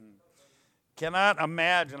cannot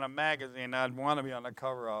imagine a magazine I'd want to be on the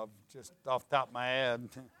cover of, just off the top of my head.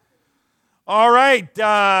 All right.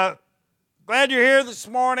 Glad you're here this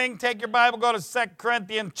morning. Take your Bible, go to 2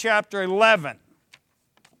 Corinthians chapter 11.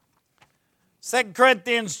 2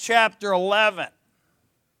 Corinthians chapter 11.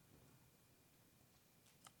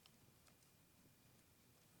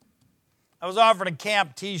 I was offered a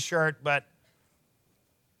camp t-shirt, but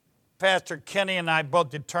Pastor Kenny and I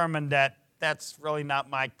both determined that that's really not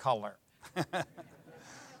my color.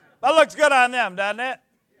 But looks good on them, doesn't it?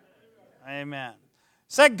 Amen.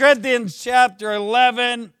 2 Corinthians chapter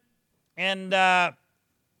 11, and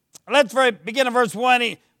let's begin in verse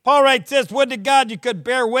 1. Paul writes this, "Would to God you could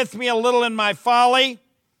bear with me a little in my folly,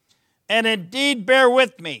 and indeed bear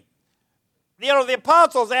with me." You know, the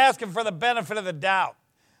apostle's asking for the benefit of the doubt.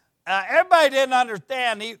 Everybody didn't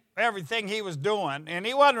understand everything he was doing, and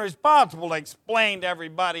he wasn't responsible to explain to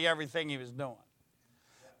everybody everything he was doing.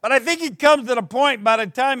 But I think he comes to the point by the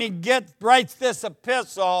time he writes this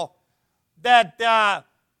epistle that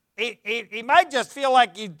he might just feel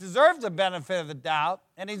like he deserves the benefit of the doubt,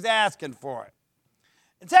 and he's asking for it.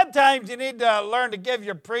 And sometimes you need to learn to give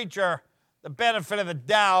your preacher the benefit of the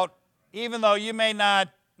doubt, even though you may not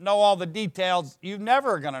know all the details. You're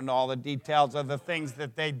never going to know all the details of the things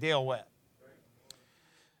that they deal with.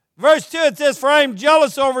 Verse 2, it says, "For I am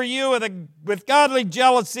jealous over you with godly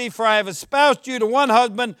jealousy, for I have espoused you to one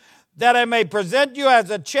husband, that I may present you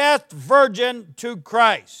as a chaste virgin to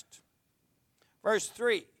Christ." Verse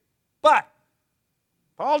 3, "But,"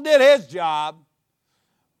 Paul did his job,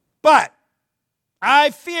 "but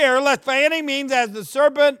I fear lest by any means, as the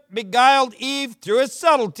serpent beguiled Eve through his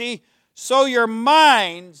subtlety, so your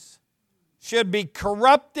minds should be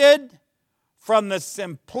corrupted from the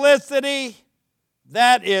simplicity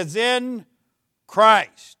that is in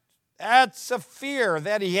Christ." That's a fear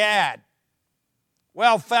that he had.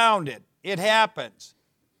 Well-founded. It happens.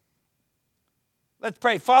 Let's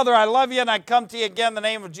pray. Father, I love you, and I come to you again in the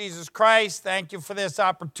name of Jesus Christ. Thank you for this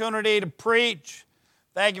opportunity to preach.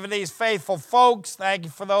 Thank you for these faithful folks. Thank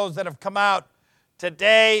you for those that have come out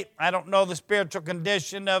today. I don't know the spiritual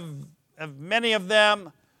condition of many of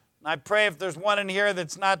them. I pray if there's one in here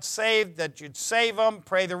that's not saved, that you'd save them.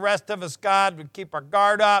 Pray the rest of us, God, would keep our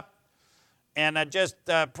guard up. And I just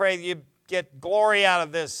pray you get glory out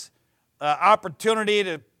of this opportunity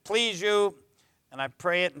to please you. And I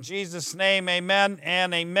pray it in Jesus' name, amen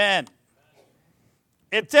and amen.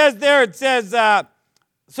 It says there,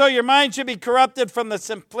 so your mind should be corrupted from the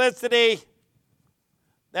simplicity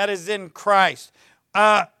that is in Christ.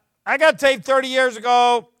 I got saved 30 years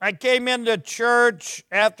ago. I came into church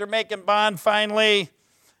after making bond finally,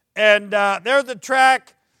 and there's a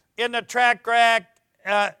track in the track rack,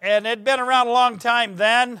 and it'd been around a long time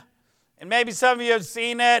then, and maybe some of you have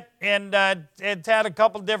seen it, and it's had a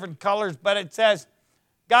couple different colors, but it says,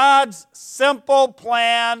 "God's simple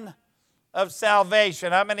plan of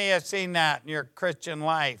salvation." How many have seen that in your Christian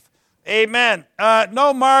life? Amen.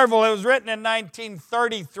 No marvel, it was written in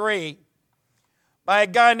 1933. By a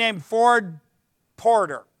guy named Ford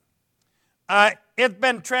Porter. It's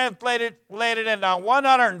been translated into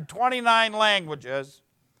 129 languages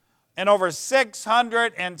and over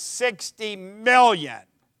 660 million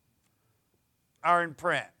are in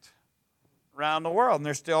print around the world, and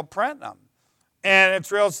they're still printing them. And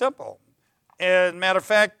it's real simple. As a matter of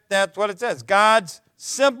fact, that's what it says. God's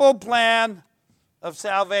simple plan of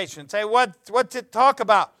salvation. Say, what's it talk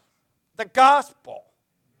about? The gospel.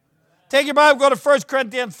 Take your Bible, go to 1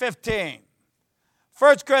 Corinthians 15.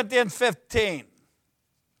 1 Corinthians 15.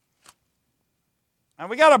 And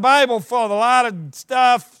we got a Bible full of a lot of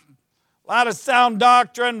stuff, a lot of sound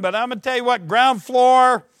doctrine, but I'm going to tell you what, ground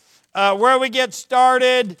floor, where we get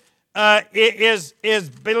started is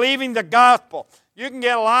believing the gospel. You can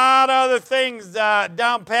get a lot of other things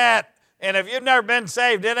down pat, and if you've never been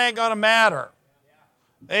saved, it ain't going to matter.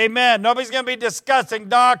 Amen. Nobody's going to be discussing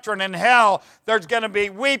doctrine in hell. There's going to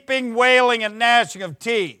be weeping, wailing, and gnashing of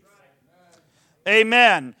teeth.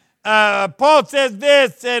 Amen. Paul says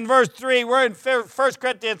this in verse 3. We're in 1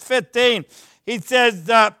 Corinthians 15. He says,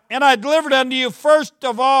 "And I delivered unto you first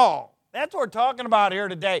of all." That's what we're talking about here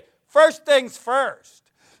today. First things first.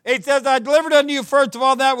 He says, "I delivered unto you first of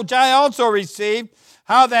all that which I also received,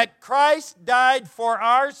 how that Christ died for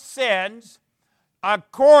our sins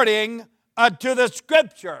according to the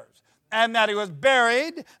Scriptures, and that he was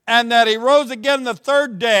buried, and that he rose again the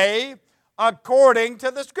third day according to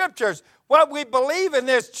the Scriptures." What we believe in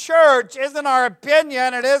this church isn't our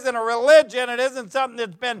opinion, it isn't a religion, it isn't something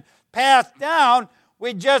that's been passed down.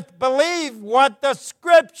 We just believe what the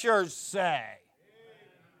Scriptures say.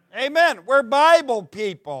 Amen. We're Bible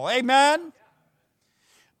people. Amen.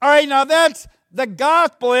 All right, now that's the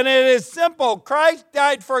gospel, and it is simple. Christ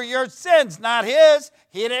died for your sins, not his.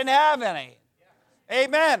 He didn't have any.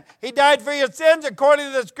 Amen. He died for your sins according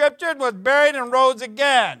to the scriptures, was buried, and rose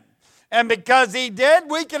again. And because he did,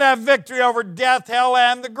 we can have victory over death, hell,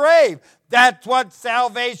 and the grave. That's what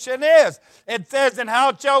salvation is. It says, and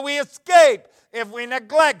how shall we escape if we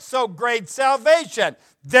neglect so great salvation?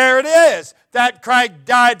 There it is, that Christ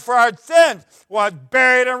died for our sins, was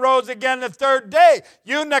buried, and rose again the third day.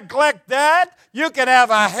 You neglect that, you can have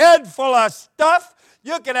a head full of stuff.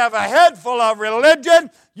 You can have a head full of religion.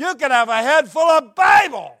 You can have a head full of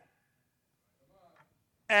Bible.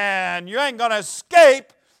 And you ain't going to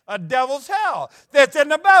escape a devil's hell. This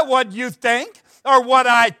isn't about what you think or what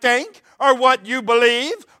I think or what you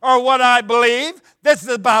believe or what I believe. This is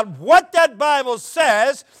about what that Bible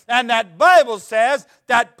says, and that Bible says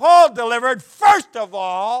that Paul delivered, first of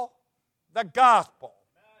all, the gospel.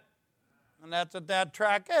 And that's what that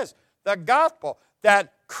track is, the gospel,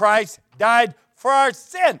 that Christ died for our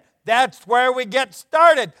sin. That's where we get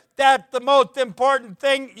started. That's the most important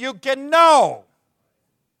thing you can know.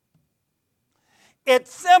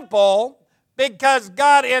 It's simple because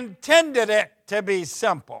God intended it to be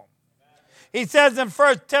simple. He says in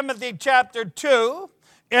 1 Timothy chapter 2,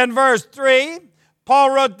 in verse 3,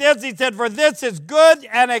 Paul wrote this. He said, for this is good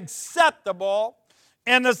and acceptable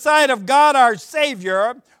in the sight of God our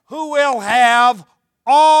Savior, who will have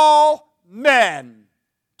all men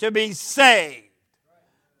to be saved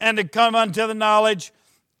and to come unto the knowledge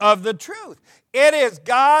of the truth. It is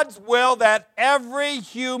God's will that every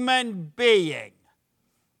human being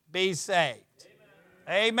be saved.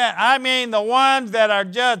 Amen. I mean the ones that are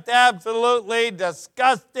just absolutely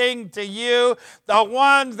disgusting to you, the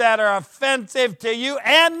ones that are offensive to you,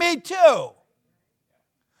 and me too.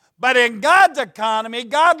 But in God's economy,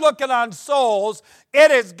 God looking on souls,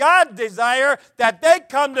 it is God's desire that they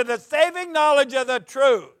come to the saving knowledge of the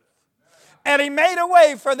truth. And he made a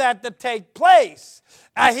way for that to take place.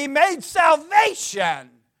 He made salvation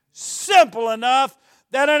simple enough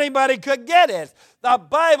that anybody could get it. The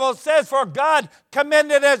Bible says, but God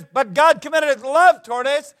commended his love toward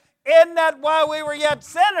us in that while we were yet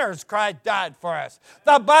sinners, Christ died for us.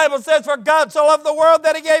 The Bible says, for God so loved the world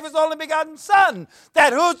that he gave his only begotten Son,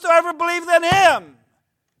 that whosoever believes in him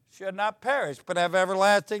should not perish, but have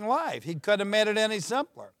everlasting life. He couldn't have made it any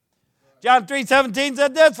simpler. John 3:17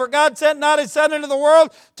 said this, for God sent not his Son into the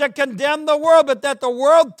world to condemn the world, but that the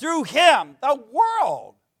world through him, the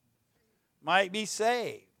world, might be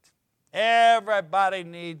saved. Everybody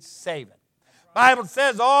needs saving. Bible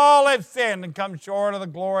says all have sinned and come short of the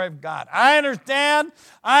glory of God. I understand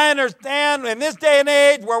in this day and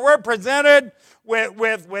age where we're presented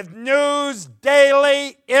with news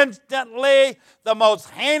daily, instantly, the most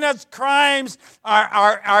heinous crimes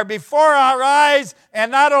are before our eyes,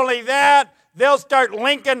 and not only that, they'll start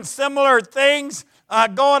linking similar things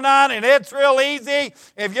going on, and it's real easy.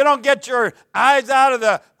 If you don't get your eyes out of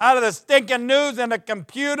the stinking news and the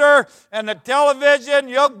computer and the television,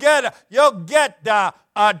 you'll get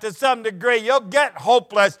to some degree. You'll get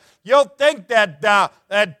hopeless. You'll think that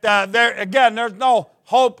there's no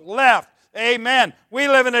hope left. Amen. We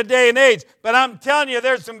live in a day and age, but I'm telling you,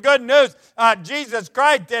 there's some good news. Jesus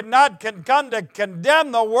Christ did not come to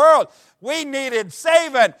condemn the world. We needed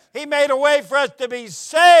saving. He made a way for us to be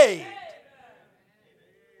saved.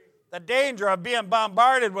 The danger of being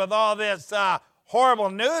bombarded with all this horrible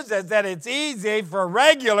news is that it's easy for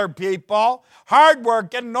regular people,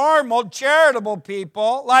 hardworking, normal, charitable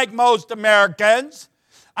people, like most Americans.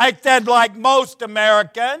 I said like most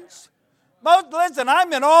Americans. Listen,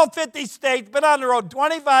 I'm in all 50 states, been on the road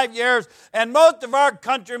 25 years, and most of our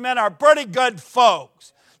countrymen are pretty good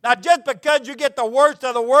folks. Now, just because you get the worst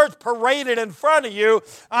of the worst paraded in front of you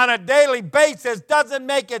on a daily basis doesn't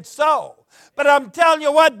make it so. But I'm telling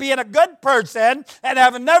you what, being a good person and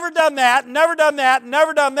having never done that,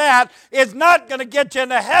 is not going to get you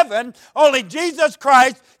into heaven. Only Jesus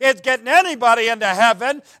Christ is getting anybody into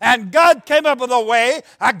heaven. And God came up with a way.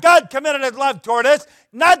 God committed his love toward us,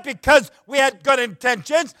 not because we had good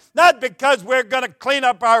intentions, not because we're going to clean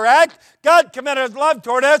up our act. God committed his love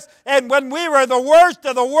toward us. And when we were the worst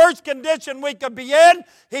of the worst condition we could be in,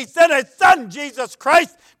 he sent his Son, Jesus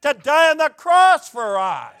Christ, to die on the cross for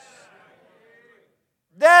us.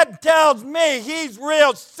 That tells me he's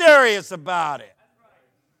real serious about it.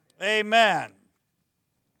 Amen.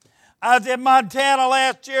 I was in Montana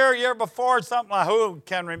last year before, something like, who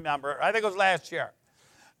can remember? I think it was last year.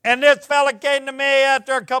 And this fella came to me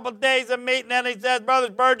after a couple of days of meeting, and he says, Brother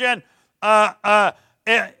Spurgeon, I've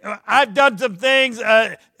done some things.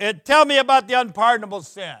 Tell me about the unpardonable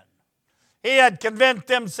sin. He had convinced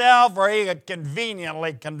himself, or he had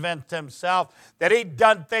conveniently convinced himself, that he'd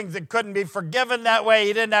done things that couldn't be forgiven that way.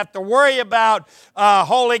 He didn't have to worry about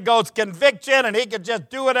Holy Ghost conviction, and he could just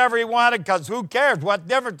do whatever he wanted, because who cares? What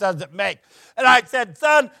difference does it make? And I said,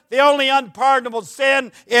 son, the only unpardonable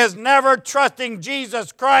sin is never trusting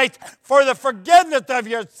Jesus Christ for the forgiveness of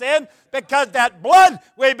your sin, because that blood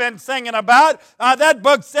we've been singing about, that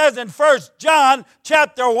book says in 1 John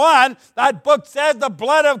chapter 1, that book says the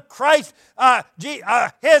blood of Christ,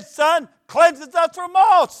 his son, cleanses us from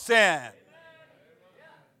all sin.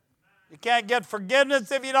 You can't get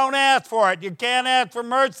forgiveness if you don't ask for it. You can't ask for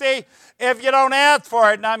mercy if you don't ask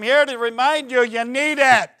for it. And I'm here to remind you, you need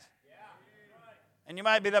it. And you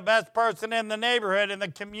might be the best person in the neighborhood, in the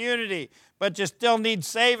community, but you still need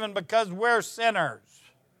saving because we're sinners.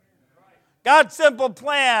 God's simple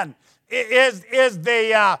plan is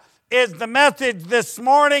the message this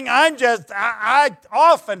morning. I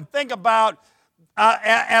often think about,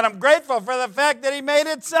 and I'm grateful for the fact that he made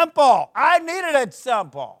it simple. I needed it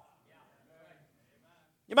simple.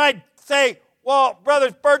 You might say, well, Brother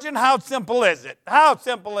Spurgeon, how simple is it? How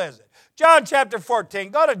simple is it? John chapter 14.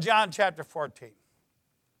 Go to John chapter 14.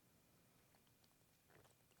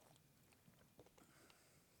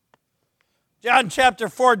 John chapter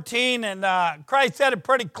 14, and Christ said it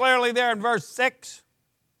pretty clearly there in verse 6.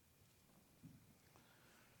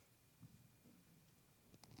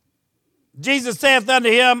 Jesus saith unto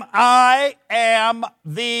him, I am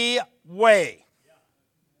the way.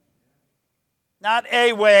 Not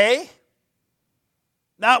a way,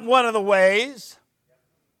 not one of the ways.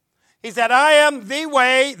 He said, I am the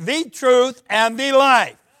way, the truth, and the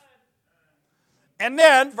life. And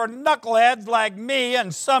then for knuckleheads like me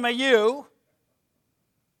and some of you,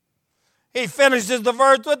 he finishes the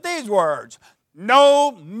verse with these words,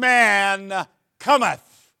 no man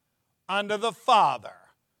cometh unto the Father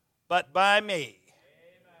but by me.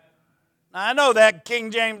 Now, I know that King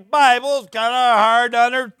James Bible is kind of hard to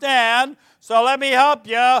understand, so let me help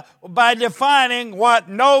you by defining what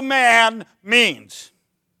no man means.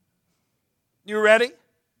 You ready?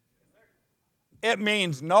 It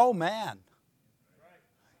means no man.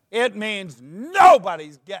 It means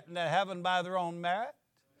nobody's getting to heaven by their own merit.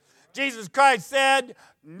 Jesus Christ said,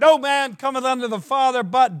 no man cometh unto the Father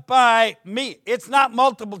but by me. It's not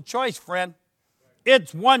multiple choice, friend.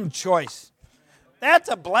 It's one choice. That's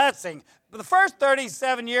a blessing. For the first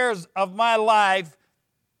 37 years of my life,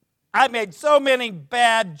 I made so many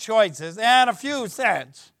bad choices, and a few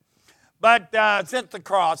since. But since the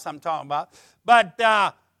cross, I'm talking about. But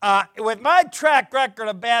with my track record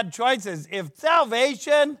of bad choices, if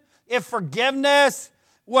salvation, if forgiveness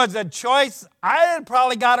was a choice, I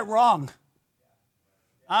probably got it wrong.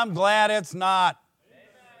 I'm glad it's not.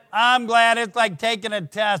 I'm glad it's like taking a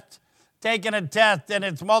test and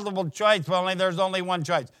it's multiple choice, but there's only one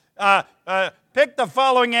choice. Pick the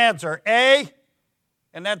following answer. A,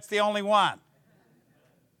 and that's the only one.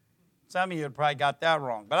 Some of you probably got that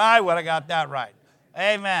wrong, but I would have got that right.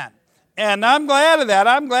 Amen. And I'm glad of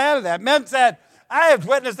that. Men said, I have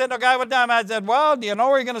witnessed it to a guy one time. I said, well, do you know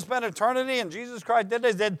where you're going to spend eternity? And Jesus Christ did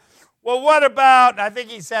this. He said, well, what about, I think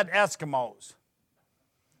he said Eskimos.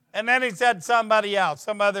 And then he said somebody else,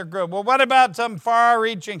 some other group. Well, what about some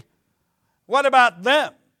far-reaching, what about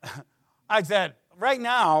them? I said, right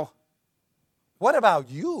now, what about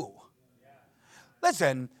you?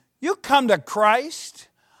 Listen, you come to Christ,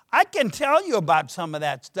 I can tell you about some of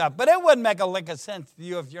that stuff, but it wouldn't make a lick of sense to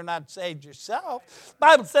you if you're not saved yourself. The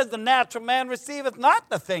Bible says the natural man receiveth not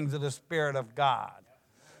the things of the Spirit of God.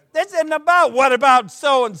 This isn't about what about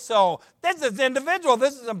so-and-so. This is individual.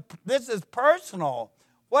 This is personal.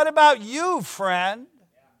 What about you, friend?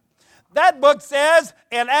 That book says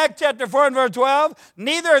in Acts chapter 4 and verse 12,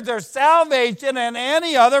 neither is there salvation in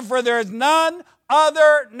any other, for there is none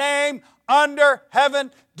other name under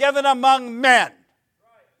heaven given among men,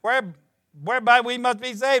 whereby we must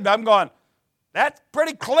be saved. I'm going, that's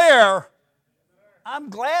pretty clear. I'm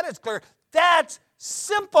glad it's clear. That's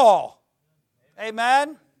simple.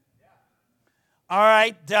 Amen? All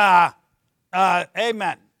right.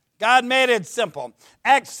 Amen. God made it simple.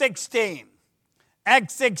 Acts 16.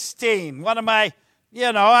 Acts 16. One of my,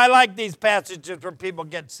 I like these passages where people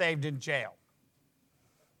get saved in jail.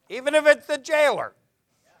 Even if it's the jailer.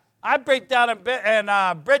 I preached down in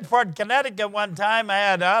Bridgeport, Connecticut one time. I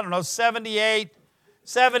had,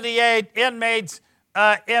 78 inmates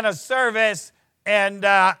in a service, and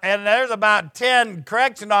there's about 10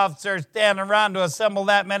 correction officers standing around to assemble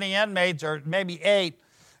that many inmates, or maybe 8.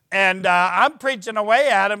 And I'm preaching away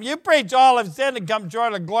at them. You preach all of sin and come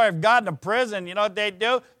short of the glory of God in a prison. You know what they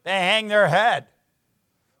do? They hang their head.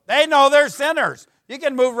 They know they're sinners. You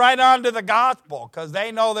can move right on to the gospel because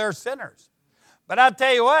they know they're sinners. But I'll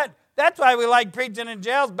tell you what, that's why we like preaching in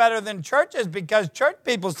jails better than churches, because church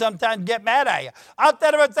people sometimes get mad at you. I'll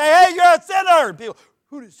tell them and say, hey, you're a sinner. People,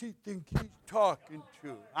 who does he think he's talking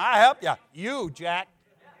to? I help you. You, Jack.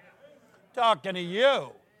 Talking to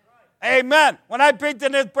you. Amen. When I preach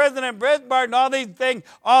in this prison in Brisbane, all these things,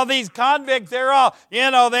 all these convicts, they're all,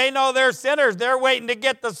 they know they're sinners. They're waiting to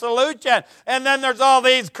get the solution. And then there's all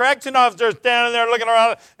these correction officers standing there looking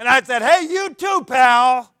around. And I said, hey, you too,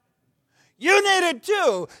 pal. You need it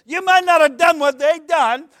too. You might not have done what they've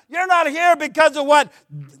done. You're not here because of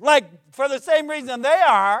for the same reason they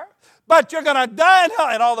are. But you're going to die in hell.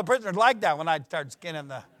 And all the prisoners like that when I start skinning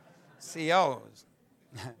the COs.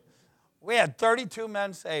 We had 32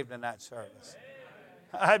 men saved in that service.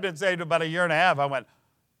 I'd been saved about a year and a half. I went,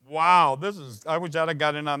 wow, I wish I'd have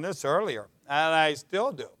got in on this earlier. And I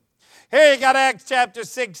still do. Here you got Acts chapter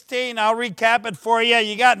 16. I'll recap it for you.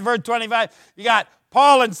 You got in verse 25, you got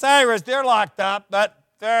Paul and Silas. They're locked up, but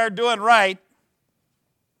they're doing right.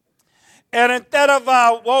 And instead of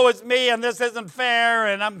woe is me and this isn't fair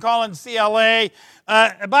and I'm calling CLA,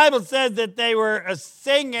 the Bible says that they were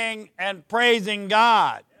singing and praising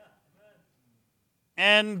God.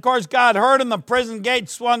 And, of course, God heard them. The prison gate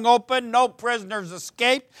swung open. No prisoners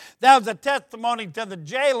escaped. That was a testimony to the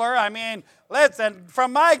jailer. I mean, listen,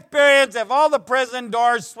 from my experience, if all the prison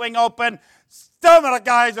doors swing open, some of the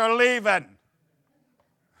guys are leaving.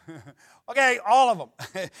 Okay, all of them,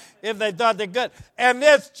 if they thought they could. And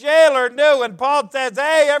this jailer knew, and Paul says,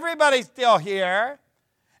 hey, everybody's still here.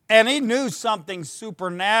 And he knew something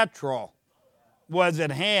supernatural was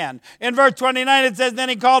at hand. In verse 29, it says, then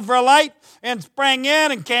he called for a light and sprang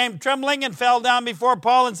in and came trembling and fell down before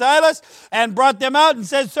Paul and Silas and brought them out and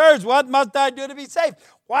said, sirs, what must I do to be saved?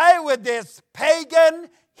 Why would this pagan,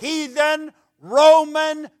 heathen,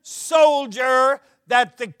 Roman soldier,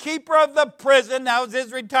 that's the keeper of the prison, that was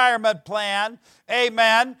his retirement plan,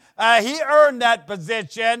 amen, he earned that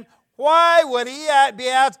position. Why would he be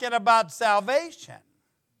asking about salvation?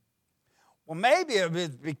 Well, maybe it was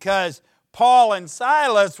because Paul and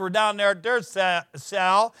Silas were down there at their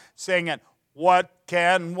cell singing, what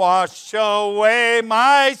can wash away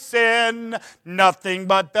my sin? Nothing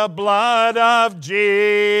but the blood of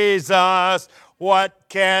Jesus. What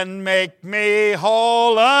can make me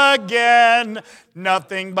whole again?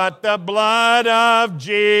 Nothing but the blood of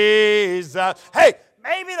Jesus. Hey,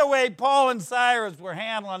 maybe the way Paul and Silas were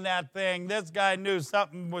handling that thing, this guy knew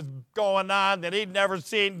something was going on that he'd never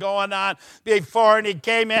seen going on before, and he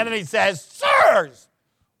came in and he says, sirs,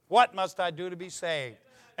 what must I do to be saved?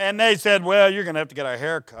 And they said, well, you're going to have to get a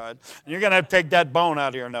haircut, and you're going to have to take that bone out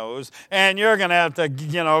of your nose, and you're going to have to,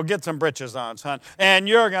 get some britches on, son, and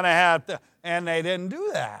you're going to have to, and they didn't do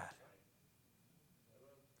that.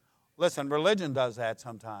 Listen, religion does that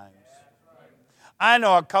sometimes. I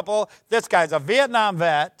know a couple, this guy's a Vietnam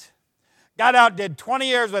vet, got out, did 20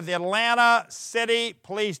 years with the Atlanta City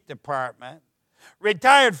Police Department,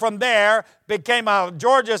 retired from there, became a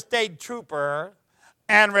Georgia State Trooper,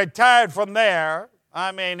 and retired from there.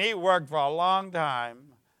 I mean, he worked for a long time.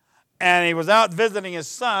 And he was out visiting his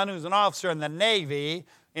son, who's an officer in the Navy,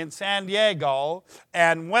 in San Diego,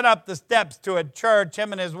 and went up the steps to a church.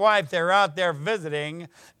 Him and his wife, they were out there visiting,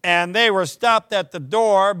 and they were stopped at the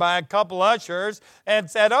door by a couple ushers and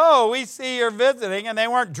said, oh, we see you're visiting, and they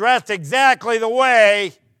weren't dressed exactly the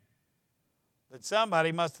way that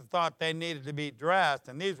somebody must have thought they needed to be dressed.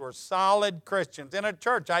 And these were solid Christians in a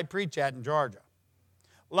church I preach at in Georgia.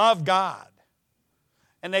 Love God.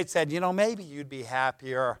 And they said, maybe you'd be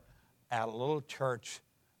happier at a little church.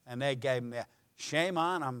 And they gave me shame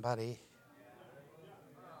on them, buddy.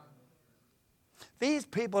 These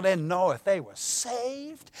people didn't know if they were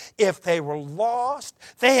saved, if they were lost.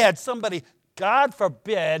 They had somebody, God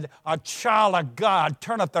forbid, a child of God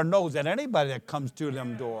turn up their nose at anybody that comes through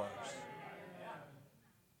them doors.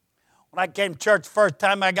 When I came to church first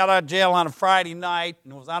time, I got out of jail on a Friday night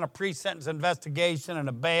and was on a pre-sentence investigation and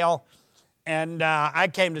a bail. And I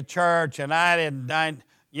came to church and I didn't know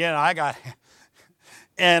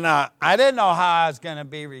how I was going to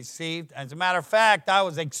be received. As a matter of fact, I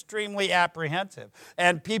was extremely apprehensive.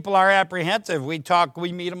 And people are apprehensive. We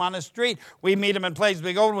meet them on the street. We meet them in places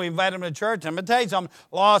we go and we invite them to church. I'm going to tell you something.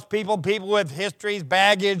 Lost people with histories,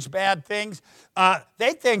 baggage, bad things,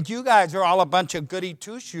 they think you guys are all a bunch of goody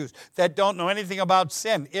two-shoes that don't know anything about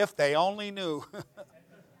sin, if they only knew.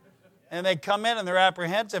 And they come in and they're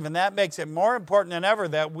apprehensive, and that makes it more important than ever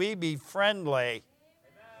that we be friendly,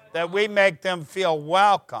 that we make them feel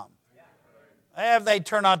welcome. If they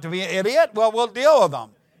turn out to be an idiot, well, we'll deal with them.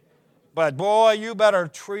 But boy, you better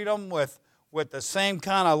treat them with with the same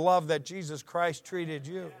kind of love that Jesus Christ treated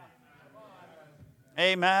you.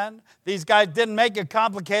 Amen. These guys didn't make it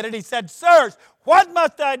complicated. He said, sirs, what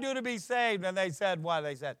must I do to be saved? And they said, what?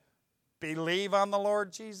 They said, believe on the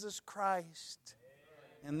Lord Jesus Christ,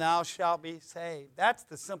 and thou shalt be saved. That's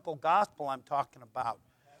the simple gospel I'm talking about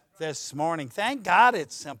this morning. Thank God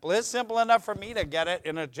it's simple. It's simple enough for me to get it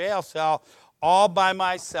in a jail cell all by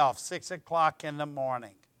myself, 6 o'clock in the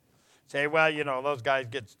morning. Say, well, you know, those guys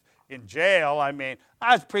get in jail. I mean,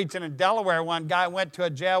 I was preaching in Delaware. One guy went to a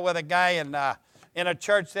jail with a guy in a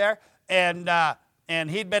church there, and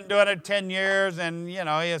he'd been doing it 10 years, and, you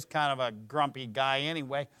know, he was kind of a grumpy guy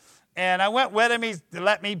anyway. And I went with him. He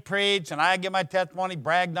let me preach, and I give my testimony,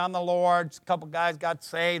 bragged on the Lord. A couple guys got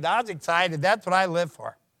saved. I was excited. That's what I live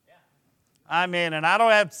for. Yeah. I mean, and I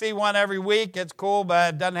don't have to see one every week. It's cool,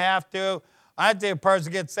 but it doesn't have to. I'd say a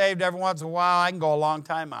person gets saved every once in a while. I can go a long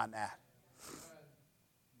time on that.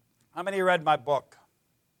 How many of you read my book?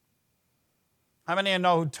 How many of you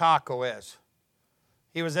know who Taco is?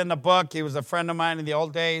 He was in the book. He was a friend of mine in the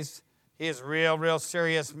old days. He is a real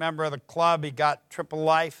serious member of the club. He got triple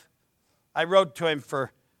life. I wrote to him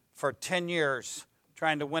for 10 years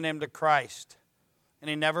trying to win him to Christ, and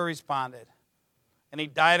he never responded. And he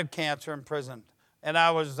died of cancer in prison. And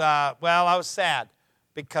I was sad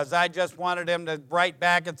because I just wanted him to write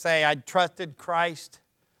back and say, I trusted Christ,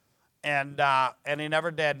 and he never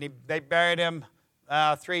did. And they buried him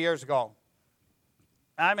 3 years ago.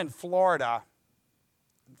 I'm in Florida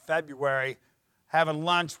in February having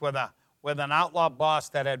lunch with an outlaw boss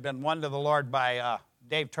that had been won to the Lord by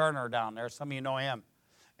Dave Turner down there. Some of you know him.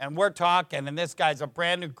 And we're talking, and this guy's a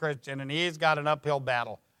brand new Christian, and he's got an uphill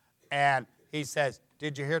battle. And he says,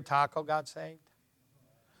 did you hear Taco got saved?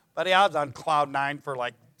 But I was on cloud 9 for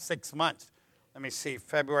like 6 months. Let me see,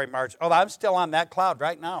 February, March. Oh, I'm still on that cloud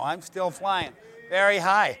right now. I'm still flying very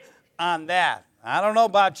high on that. I don't know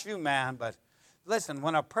about you, man, but listen,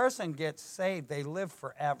 when a person gets saved, they live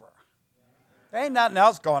forever. There ain't nothing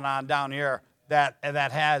else going on down here that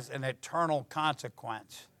has an eternal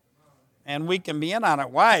consequence. And we can be in on it.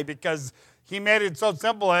 Why? Because he made it so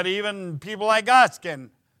simple that even people like us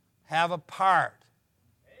can have a part.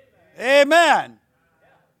 Amen. Amen.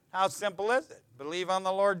 How simple is it? Believe on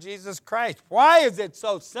the Lord Jesus Christ. Why is it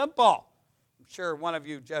so simple? I'm sure one of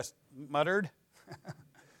you just muttered.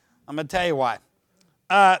 I'm going to tell you why.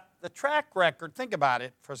 The track record, think about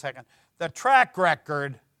it for a second. The track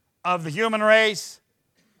record of the human race,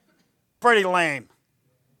 pretty lame.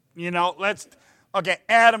 You know,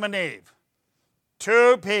 Adam and Eve,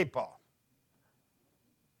 2 people,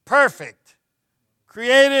 perfect,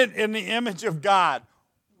 created in the image of God,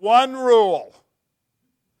 1 rule,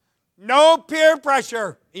 no peer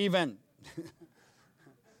pressure even.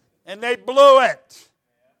 And they blew it.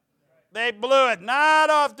 They blew it. Not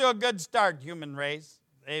off to a good start, human race.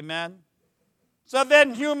 Amen. So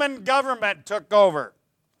then human government took over.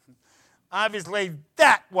 Obviously,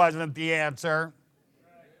 that wasn't the answer.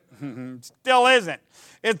 Still isn't.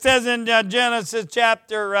 It says in Genesis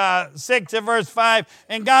chapter 6 and verse 5,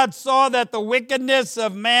 and God saw that the wickedness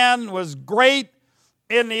of man was great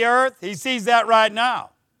in the earth. He sees that right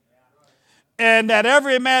now. And that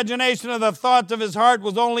every imagination of the thoughts of his heart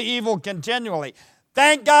was only evil continually.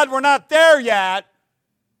 Thank God we're not there yet,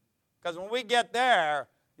 because when we get there,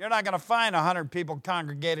 you're not going to find 100 people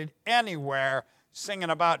congregated anywhere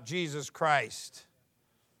singing about Jesus Christ.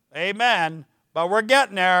 Amen. But we're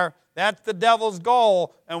getting there. That's the devil's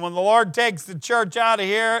goal. And when the Lord takes the church out of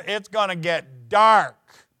here, it's going to get dark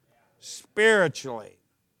spiritually.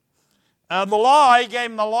 The law, he gave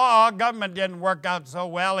him the law. Government didn't work out so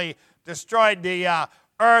well. He destroyed the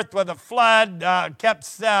earth with a flood, kept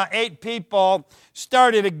 8 people,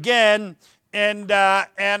 started again, and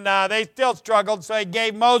they still struggled. So he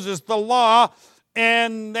gave Moses the law,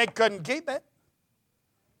 and they couldn't keep it.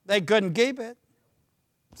 They couldn't keep it.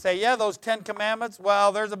 Say, yeah, those 10 commandments,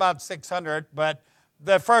 well, there's about 600, but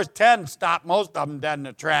the first 10 stopped most of them dead in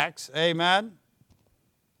the tracks. Amen?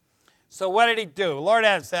 So what did he do? Lord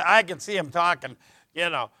had said, I can see him talking,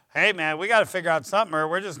 hey, man, we got to figure out something or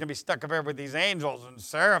we're just going to be stuck up here with these angels and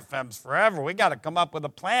seraphims forever. We got to come up with a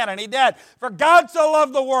plan, and he did. For God so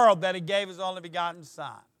loved the world that he gave his only begotten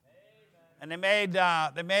Son. Amen. And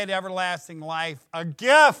they made everlasting life a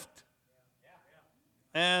gift.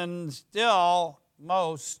 And still,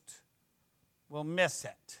 most will miss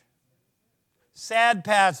it. Sad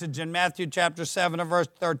passage in Matthew chapter 7 and verse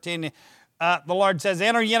 13. The Lord says,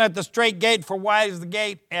 enter ye in at the straight gate, for wide is the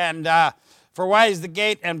gate, and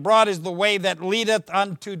broad is the way that leadeth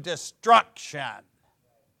unto destruction.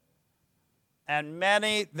 And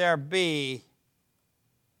many there be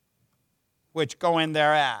which go in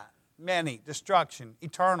thereat. many, destruction,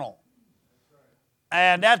 eternal.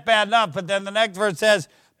 And that's bad enough, but then the next verse says,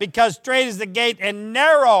 because straight is the gate and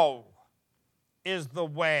narrow is the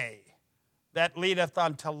way that leadeth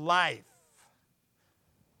unto life.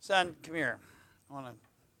 Son, come here. All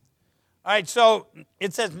right, so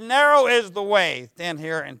it says narrow is the way. Stand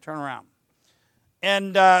here and turn around.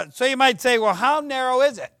 And so you might say, well, how narrow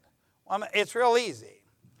is it? Well, it's real easy.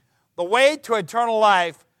 The way to eternal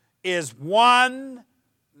life is one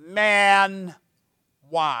man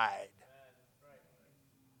wide.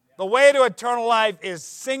 The way to eternal life is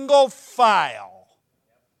single file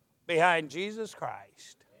behind Jesus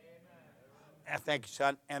Christ. Thank you,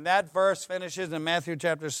 son. And that verse finishes in Matthew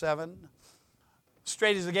chapter 7.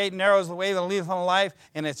 Straight is the gate, narrow is the way that leadeth unto life.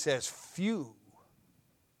 And it says, few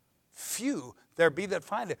there be that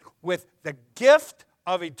find it. With the gift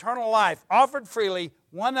of eternal life offered freely,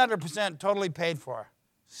 100% totally paid for.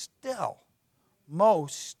 Still,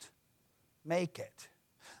 most make it.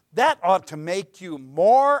 That ought to make you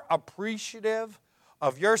more appreciative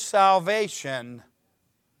of your salvation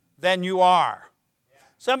than you are.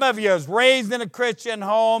 Some of you was raised in a Christian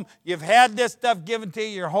home. You've had this stuff given to you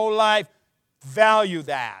your whole life. Value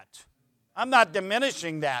that. I'm not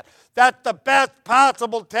diminishing that. That's the best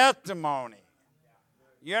possible testimony.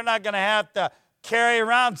 You're not going to have to carry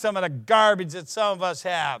around some of the garbage that some of us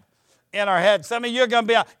have in our heads. Some of you are going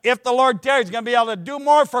to be, if the Lord tarries, going to be able to do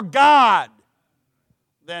more for God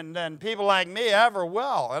than people like me ever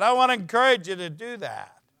will. And I want to encourage you to do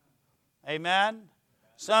that. Amen?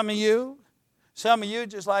 Some of you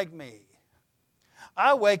just like me.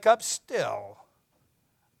 I wake up still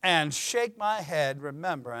and shake my head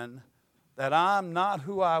remembering that I'm not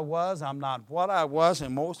who I was, I'm not what I was,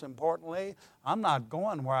 and most importantly, I'm not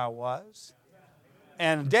going where I was.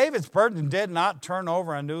 And David Spurgeon did not turn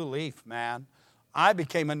over a new leaf, man. I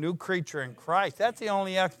became a new creature in Christ. That's the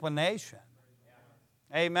only explanation.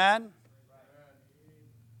 Amen?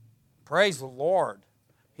 Praise the Lord.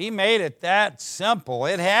 He made it that simple.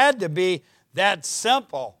 It had to be that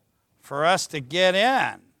simple for us to get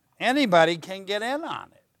in. Anybody can get in on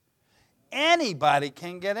it. Anybody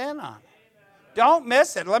can get in on it. Don't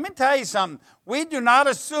miss it. Let me tell you something. We do not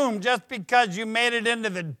assume just because you made it into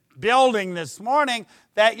the building this morning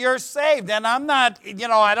that you're saved. And I'm not,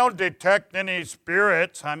 I don't detect any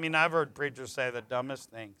spirits. I mean, I've heard preachers say the dumbest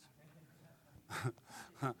things.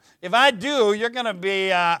 If I do, you're going to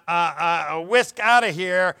be whisked out of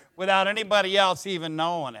here without anybody else even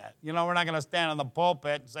knowing it. We're not going to stand in the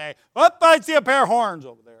pulpit and say, I see a pair of horns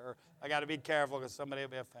over there. I got to be careful because somebody will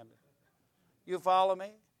be offended. You follow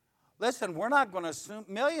me? Listen, we're not going to assume,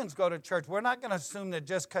 millions go to church. We're not going to assume that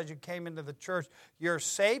just because you came into the church, you're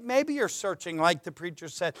saved. Maybe you're searching like the preacher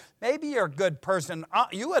said. Maybe you're a good person.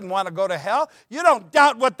 You wouldn't want to go to hell. You don't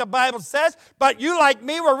doubt what the Bible says. But you, like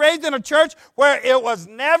me, were raised in a church where it was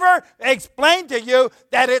never explained to you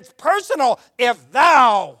that it's personal. If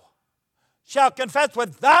thou shalt confess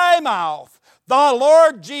with thy mouth the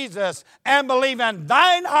Lord Jesus and believe in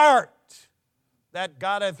thine heart that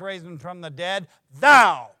God hath raised him from the dead,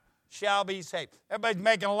 thou shall be saved. Everybody's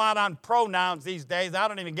making a lot on pronouns these days. I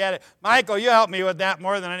don't even get it. Michael, you help me with that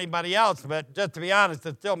more than anybody else, but just to be honest,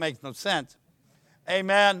 it still makes no sense.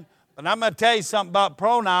 Amen. But I'm going to tell you something about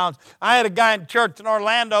pronouns. I had a guy in church in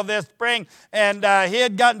Orlando this spring, and he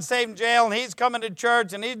had gotten saved in jail, and he's coming to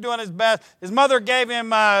church, and he's doing his best. His mother gave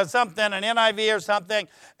him something, an NIV or something,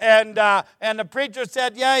 and the preacher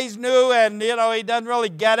said, yeah, he's new, and, he doesn't really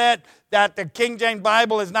get it, that the King James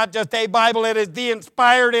Bible is not just a Bible, it is the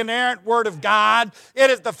inspired, inerrant Word of God. It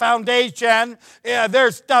is the foundation. Yeah,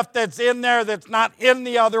 there's stuff that's in there that's not in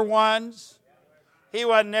the other ones. He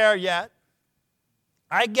wasn't there yet.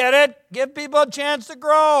 I get it. Give people a chance to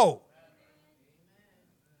grow.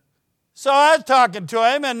 So I was talking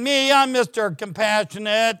to him, and I'm Mr.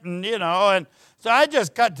 Compassionate, and so I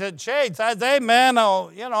just cut to the chase. I said, hey, man,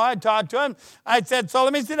 I talked to him. I said, so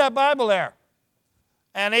let me see that Bible there.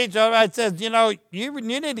 And I said, you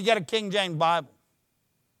need to get a King James Bible.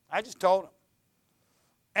 I just told him.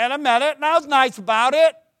 And I met it, and I was nice about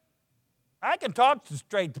it. I can talk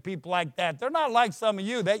straight to people like that. They're not like some of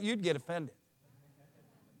you that you'd get offended.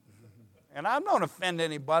 And I don't offend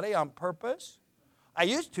anybody on purpose. I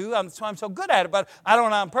used to, so I'm so good at it, but I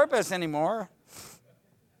don't on purpose anymore.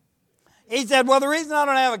 He said, well, the reason I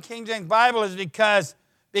don't have a King James Bible is because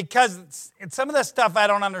it's some of the stuff I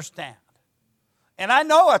don't understand. And I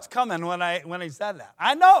know what's coming when he said that.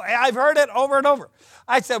 I know. I've heard it over and over.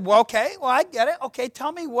 I said, well, okay, I get it. Okay,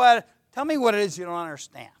 tell me what it is you don't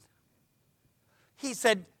understand. He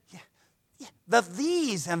said, the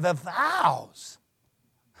these and the thous.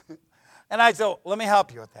 And I said, let me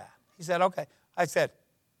help you with that. He said, okay. I said,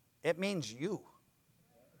 it means you.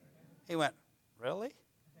 He went, really?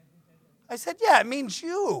 I said, yeah, it means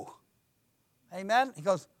you. Amen? He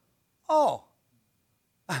goes, oh.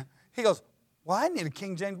 He goes, well, I need a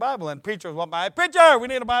King James Bible. And preachers went by, preacher, we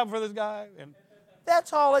need a Bible for this guy. And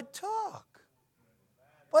that's all it took.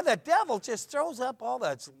 But the devil just throws up all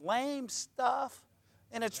that lame stuff.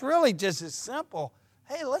 And it's really just as simple.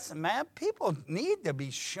 Hey, listen, man, people need to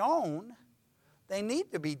be shown. They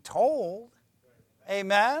need to be told.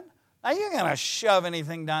 Amen? Now, you're going to shove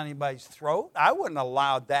anything down anybody's throat. I wouldn't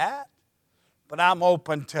allow that. But I'm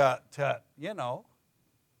open to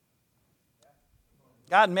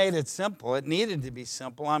God made it simple. It needed to be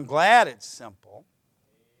simple. I'm glad it's simple.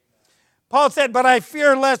 Paul said, but I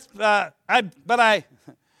fear lest, but I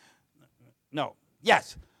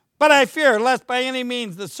fear lest by any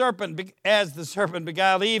means the serpent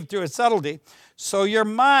beguiled Eve through his subtlety. So your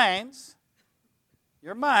mind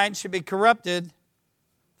should be corrupted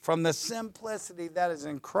from the simplicity that is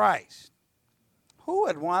in Christ. Who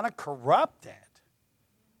would want to corrupt it?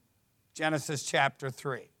 Genesis chapter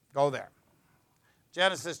 3. Go there.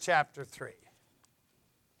 Genesis chapter 3.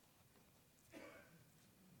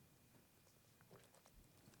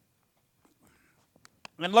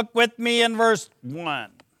 And look with me in verse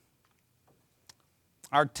 1.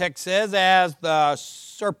 Our text says, as the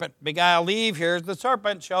serpent beguiled Eve, here's the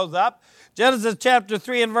serpent shows up. Genesis chapter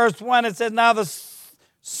 3 and verse 1, it says, now the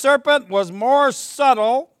serpent was more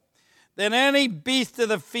subtle than any beast of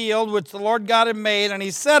the field which the Lord God had made. And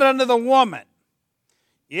he said unto the woman,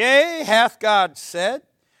 yea, hath God said,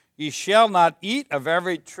 ye shall not eat of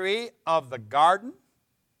every tree of the garden?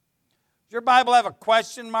 Does your Bible have a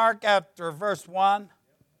question mark after verse 1?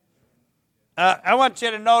 I want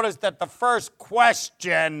you to notice that the first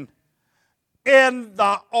question in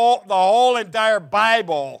the whole entire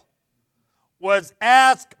Bible was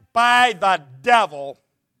asked by the devil,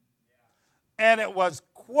 and it was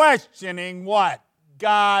questioning what?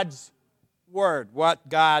 God's word, what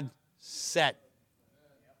God said.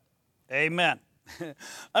 Amen.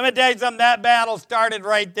 Let me tell you something, that battle started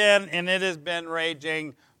right then, and it has been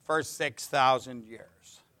raging for 6,000 years.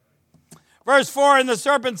 Verse 4, and the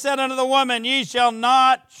serpent said unto the woman, ye shall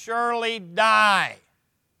not surely die.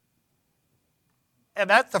 And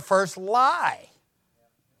that's the first lie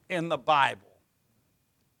in the Bible.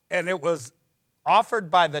 And it was offered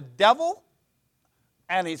by the devil,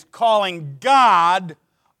 and he's calling God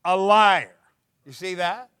a liar. You see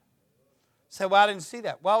that? Say, well, I didn't see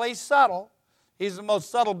that. Well, he's subtle. He's the most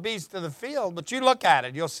subtle beast of the field, but you look at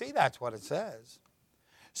it, you'll see that's what it says.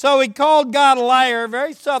 So he called God a liar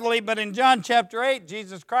very subtly, but in John chapter 8,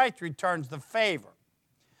 Jesus Christ returns the favor.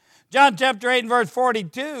 John chapter 8 and verse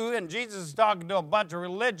 42, and Jesus is talking to a bunch of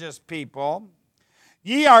religious people.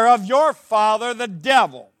 Ye are of your father the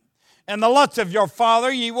devil, and the lusts of your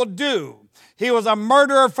father ye will do. He was a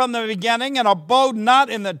murderer from the beginning and abode not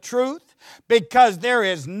in the truth, because there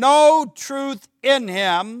is no truth in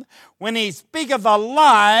him. When he speaketh a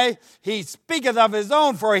lie, he speaketh of his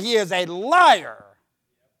own, for he is a liar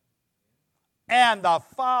and the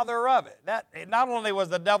father of it. That not only was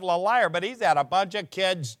the devil a liar, but he's had a bunch of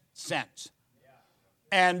kids since.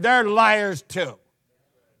 And they're liars too.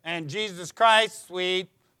 And Jesus Christ, sweet,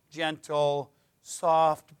 gentle,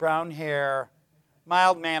 soft, brown hair,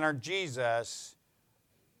 mild-mannered Jesus,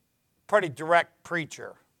 pretty direct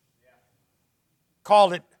preacher.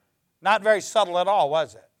 Called it not very subtle at all,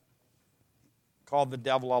 was it? Called the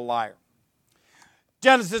devil a liar.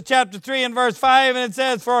 Genesis chapter 3 and verse 5, and it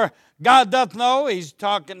says, for God doth know, he's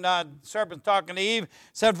talking, serpent's talking to Eve,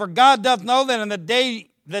 said, for God doth know that in the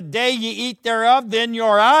day ye eat thereof, then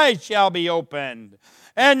your eyes shall be opened,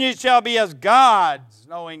 and ye shall be as gods,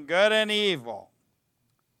 knowing good and evil.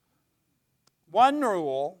 One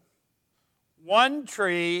rule, one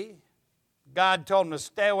tree, God told him to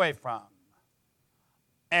stay away from.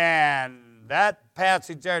 And that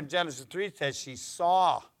passage there in Genesis 3 says she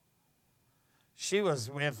saw. She was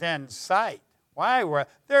within sight. Why were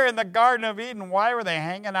they're in the Garden of Eden? Why were they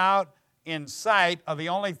hanging out in sight of the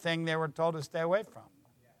only thing they were told to stay away from?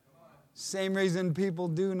 Same reason people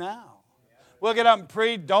do now. We'll get up and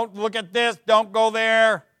preach, don't look at this, don't go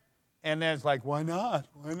there. And then it's like, why not?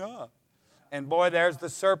 Why not? And boy, there's the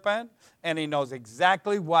serpent, and he knows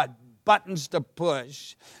exactly what buttons to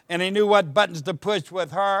push. And he knew what buttons to push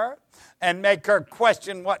with her and make her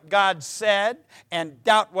question what God said and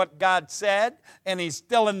doubt what God said. And he's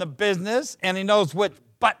still in the business, and he knows which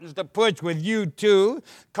buttons to push with you too,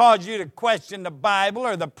 cause you to question the Bible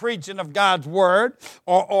or the preaching of God's word,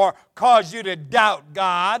 or cause you to doubt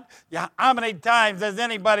God. Yeah, how many times has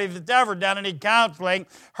anybody that's ever done any counseling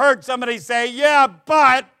heard somebody say, yeah,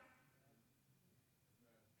 but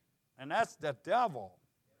And that's the devil.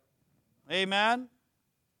 Amen?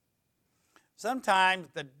 Sometimes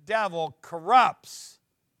the devil corrupts.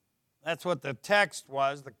 That's what the text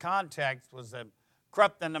was. The context was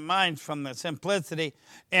corrupting the minds from the simplicity.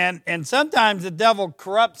 And sometimes the devil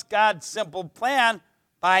corrupts God's simple plan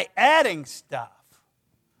by adding stuff.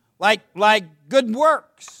 Like good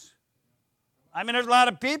works. I mean, there's a lot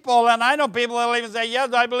of people, and I know people that will even say,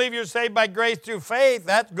 yes, I believe you're saved by grace through faith.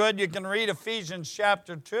 That's good. You can read Ephesians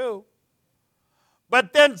chapter 2.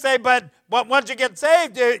 But then say, but once you get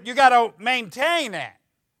saved, you got to maintain it.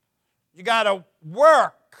 You got to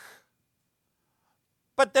work.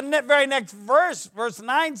 But the very next verse, verse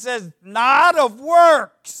 9 says, not of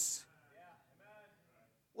works,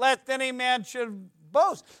 lest any man should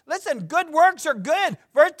boast. Listen, good works are good.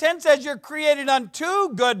 Verse 10 says you're created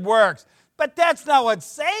unto good works. But that's not what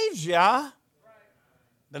saves you.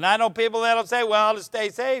 Then I know people that'll say, well, to stay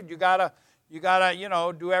saved, you gotta,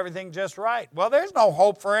 do everything just right. Well, there's no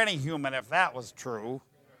hope for any human if that was true.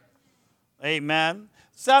 Amen.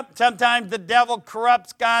 Sometimes the devil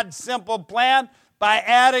corrupts God's simple plan by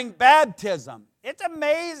adding baptism. It's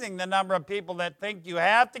amazing the number of people that think you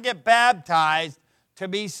have to get baptized to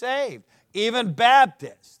be saved. Even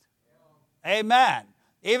Baptists. Amen.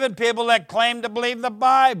 Even people that claim to believe the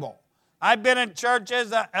Bible. I've been in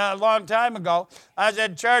churches a long time ago. I was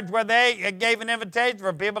in church where they gave an invitation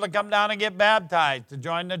for people to come down and get baptized to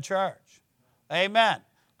join the church. Amen.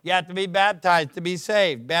 You have to be baptized to be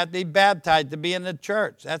saved. You have to be baptized to be in the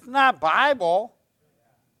church. That's not Bible.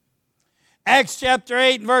 Acts chapter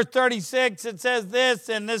 8 and verse 36, it says this,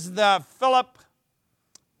 and this is the Philip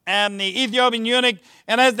and the Ethiopian eunuch.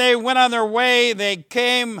 And as they went on their way, they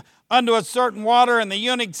came unto a certain water, and the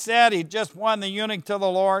eunuch said, he just won the eunuch to the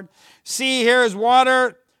Lord, see, here is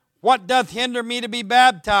water. What doth hinder me to be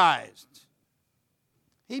baptized?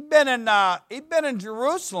 He'd been in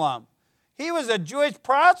Jerusalem. He was a Jewish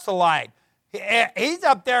proselyte. He's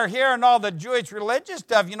up there hearing all the Jewish religious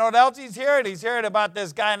stuff. You know what else he's hearing? He's hearing about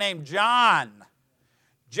this guy named John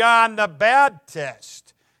the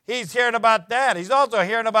Baptist. He's hearing about that. He's also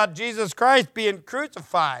hearing about Jesus Christ being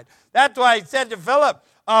crucified. That's why he said to Philip,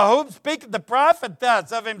 whom speaketh the prophet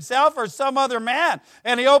thus, of himself or some other man?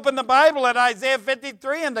 And he opened the Bible at Isaiah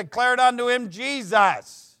 53 and declared unto him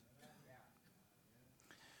Jesus.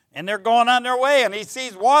 And they're going on their way, and he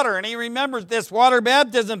sees water, and he remembers this water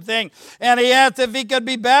baptism thing, and he asked if he could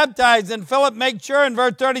be baptized. And Philip made sure in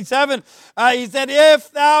verse 37, he said,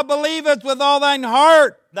 if thou believest with all thine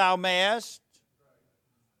heart, thou mayest.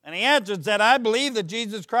 And he answered and said, I believe that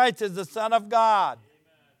Jesus Christ is the Son of God.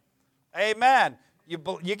 Amen.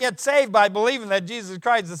 You get saved by believing that Jesus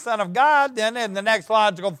Christ is the Son of God, then in the next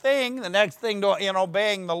logical thing, the next thing in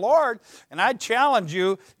obeying the Lord, and I challenge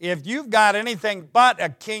you, if you've got anything but a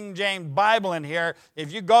King James Bible in here,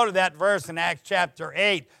 if you go to that verse in Acts chapter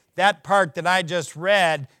 8, that part that I just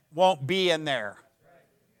read won't be in there.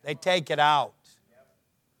 They take it out.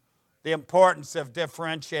 The importance of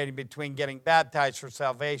differentiating between getting baptized for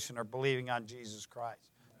salvation or believing on Jesus Christ.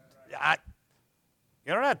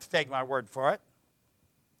 You don't have to take my word for it.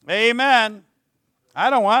 Amen. I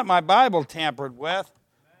don't want my Bible tampered with.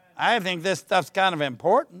 I think this stuff's kind of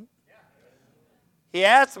important. He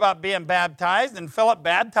asked about being baptized, and Philip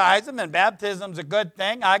baptized him, and baptism's a good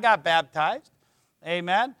thing. I got baptized.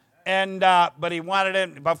 Amen. And but he wanted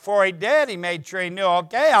him, before he did, he made sure he knew,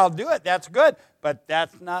 okay, I'll do it. That's good. But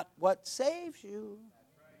that's not what saves you.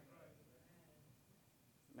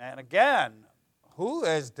 And again, who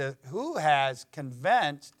has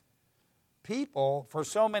convinced people for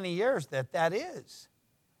so many years that is?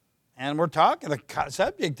 And we're talking, the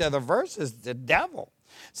subject of the verse is the devil.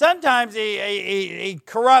 Sometimes he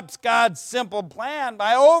corrupts God's simple plan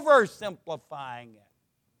by oversimplifying it.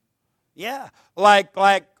 Yeah, like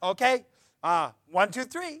okay, 1, 2,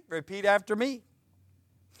 3, repeat after me.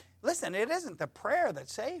 Listen, it isn't the prayer that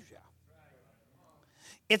saves you.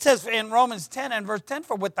 It says in Romans 10 and verse 10,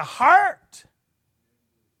 for with the heart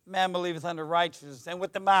man believeth unto righteousness, and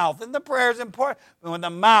with the mouth, and the prayer is important, but with the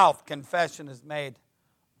mouth confession is made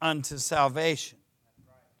unto salvation.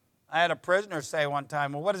 I had a prisoner say one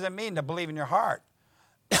time, well, what does it mean to believe in your heart?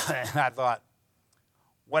 And I thought,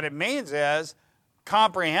 what it means is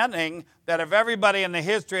comprehending that if everybody in the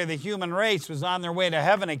history of the human race was on their way to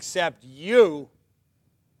heaven except you,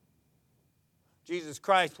 Jesus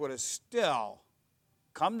Christ would have still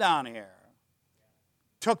come down here,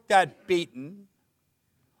 took that beating,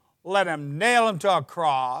 let him nail him to a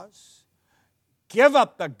cross, give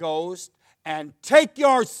up the ghost, and take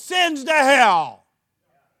your sins to hell.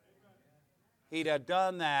 He'd have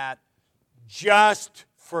done that just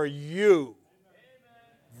for you.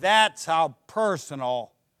 That's how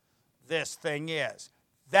personal this thing is.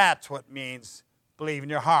 That's what means believe in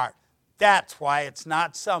your heart. That's why it's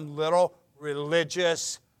not some little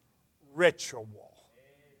religious ritual.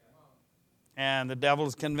 And the devil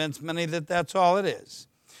has convinced many that that's all it is.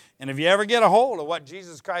 And if you ever get a hold of what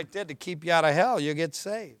Jesus Christ did to keep you out of hell, you'll get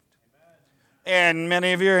saved. And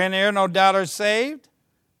many of you in here, no doubt, are saved.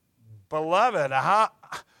 Beloved,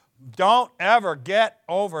 don't ever get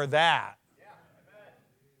over that.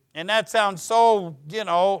 And that sounds so,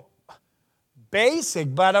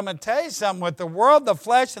 basic, but I'm going to tell you something. With the world, the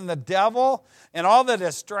flesh, and the devil, and all the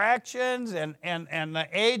distractions, and the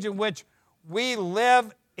age in which we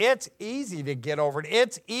live, it's easy to get over it.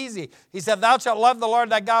 It's easy. He said, thou shalt love the Lord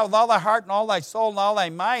thy God with all thy heart and all thy soul and all thy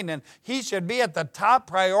mind. And he should be at the top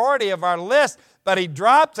priority of our list. But he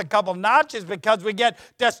drops a couple notches because we get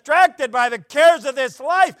distracted by the cares of this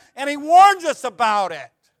life. And he warns us about it.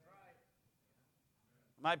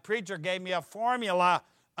 My preacher gave me a formula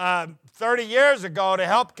 30 years ago to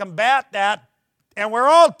help combat that. And we're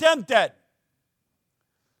all tempted.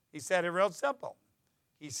 He said it real simple.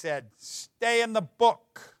 He said, stay in the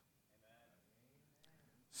book.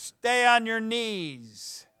 Stay on your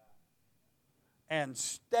knees. And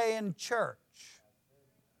stay in church.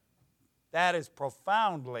 That is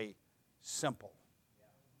profoundly simple.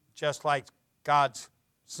 Just like God's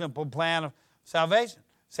simple plan of salvation.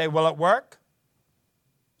 Say, will it work?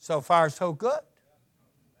 So far, so good.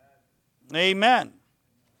 Amen.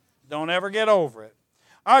 Don't ever get over it.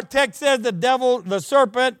 Our text says the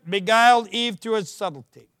serpent beguiled Eve through his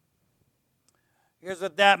subtlety. Here's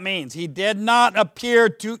what that means. He did not appear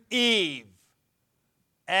to Eve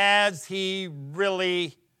as he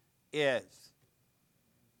really is.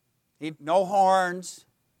 No horns,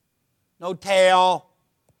 no tail,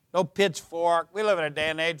 no pitchfork. We live in a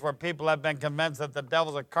day and age where people have been convinced that the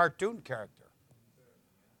devil's a cartoon character.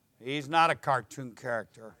 He's not a cartoon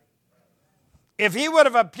character. If he would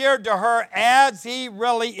have appeared to her as he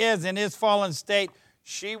really is in his fallen state,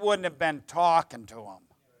 she wouldn't have been talking to him.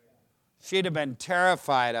 She'd have been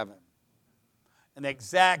terrified of him. And the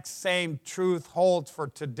exact same truth holds for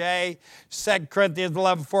today. 2 Corinthians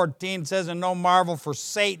 11:14 says, and no marvel, for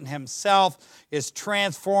Satan himself is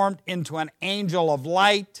transformed into an angel of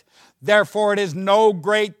light. Therefore it is no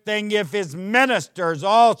great thing if his ministers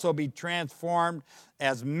also be transformed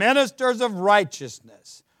as ministers of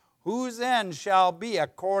righteousness, whose end shall be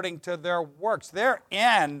according to their works. Their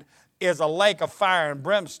end is a lake of fire and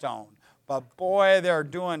brimstone. But boy, they're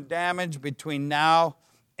doing damage between now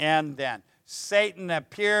and then. Satan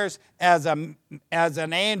appears as an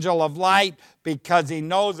angel of light because he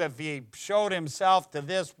knows if he showed himself to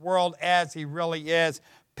this world as he really is,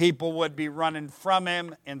 people would be running from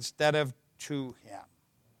him instead of to him.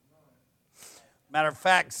 Matter of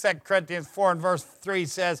fact, 2 Corinthians 4 and verse 3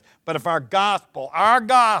 says, but if our gospel,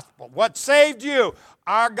 what saved you,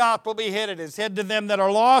 our gospel be hid, it is hid to them that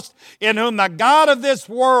are lost, in whom the God of this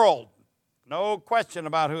world, no question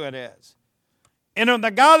about who it is, in whom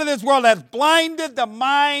the God of this world hath blinded the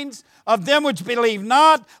minds of them which believe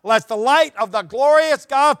not, lest the light of the glorious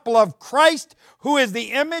gospel of Christ, who is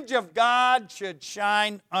the image of God, should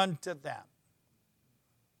shine unto them.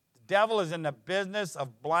 The devil is in the business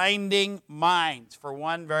of blinding minds for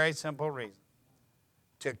one very simple reason.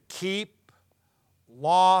 To keep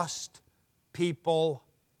lost people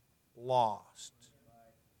lost.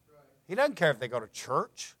 He doesn't care if they go to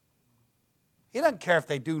church. He doesn't care if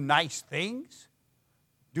they do nice things,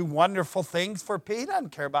 do wonderful things for people. He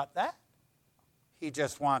doesn't care about that. He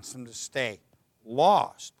just wants them to stay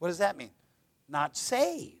lost. What does that mean? Not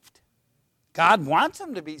saved. God wants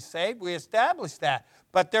them to be saved. We established that.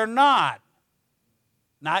 But they're not.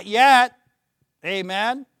 Not yet.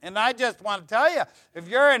 Amen. And I just want to tell you, if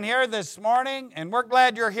you're in here this morning, and we're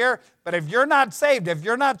glad you're here, but if you're not saved, if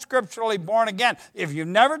you're not scripturally born again, if you've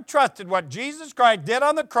never trusted what Jesus Christ did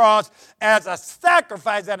on the cross as a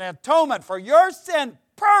sacrifice and an atonement for your sin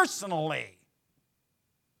personally,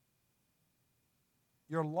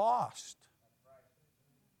 you're lost.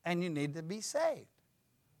 And you need to be saved.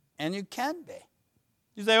 And you can be.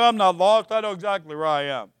 You say, well, I'm not lost. I know exactly where I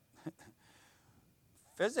am.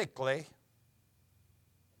 Physically.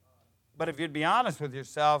 But if you'd be honest with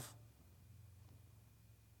yourself,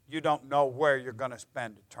 you don't know where you're going to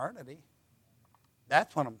spend eternity.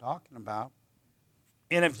 That's what I'm talking about.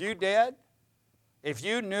 And if you did, if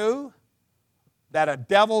you knew that a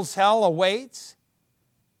devil's hell awaits,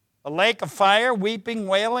 a lake of fire, weeping,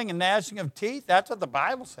 wailing, and gnashing of teeth, that's what the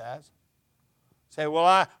Bible says. Say,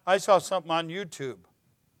 well, I saw something on YouTube.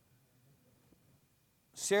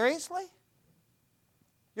 Seriously?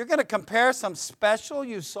 You're going to compare some special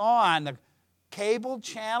you saw on the cable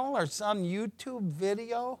channel or some YouTube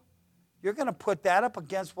video You're going to put that up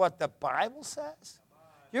against what the Bible says?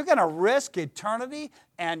 You're going to risk eternity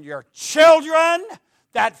and your children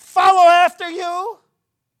that follow after you?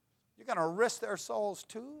 You're going to risk their souls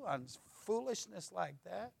too on foolishness like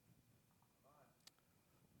that?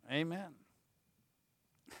 Amen.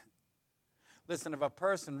 Listen, if a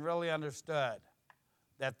person really understood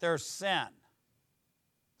that their sin,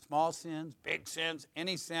 small sins, big sins,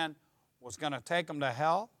 any sin, was going to take them to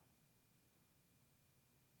hell,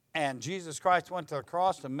 and Jesus Christ went to the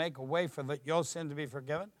cross to make a way for your sin to be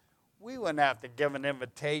forgiven, we wouldn't have to give an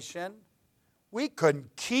invitation. We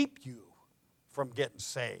couldn't keep you from getting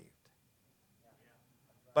saved.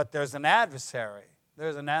 But there's an adversary.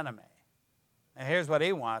 There's an enemy. And here's what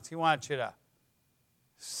he wants. He wants you to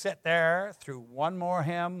sit there through one more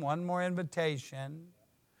hymn, one more invitation.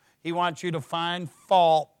 He wants you to find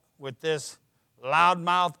fault with this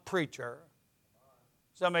loudmouth preacher.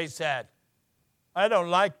 Somebody said, I don't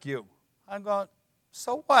like you. I'm going,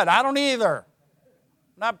 so what? I don't either.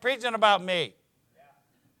 I'm not preaching about me.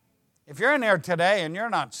 If you're in here today and you're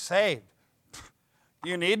not saved,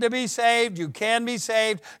 you need to be saved. You can be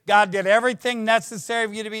saved. God did everything necessary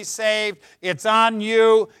for you to be saved. It's on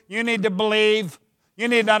you. You need to believe. You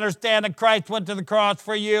need to understand that Christ went to the cross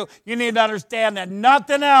for you. You need to understand that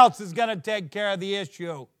nothing else is going to take care of the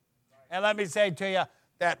issue. And let me say to you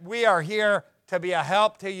that we are here to be a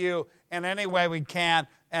help to you in any way we can.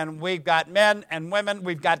 And we've got men and women,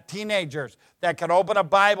 we've got teenagers that can open a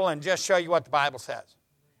Bible and just show you what the Bible says.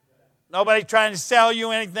 Nobody trying to sell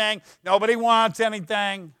you anything. Nobody wants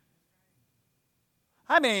anything.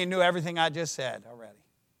 How many of you knew everything I just said already?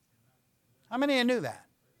 How many of you knew that?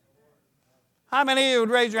 How many of you would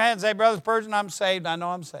raise your hand and say, Brother Spurgeon, I'm saved. I know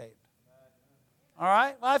I'm saved. All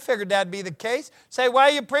right? Well, I figured that'd be the case. Say, why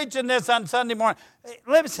are you preaching this on Sunday morning? Hey,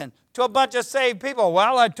 listen to a bunch of saved people.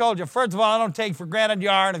 Well, I told you, first of all, I don't take for granted you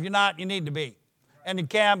are, and if you're not, you need to be. And you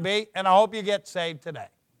can be, and I hope you get saved today.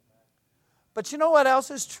 But you know what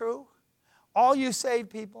else is true? All you saved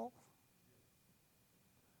people,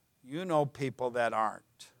 you know people that aren't.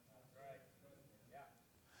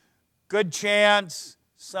 Good chance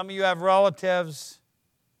some of you have relatives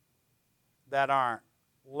that aren't.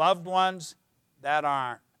 Loved ones that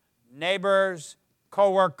aren't. Neighbors,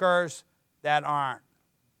 co-workers that aren't.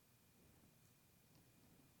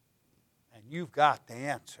 And you've got the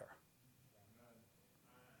answer.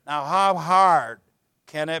 Now, how hard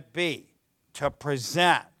can it be to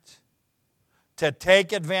present, to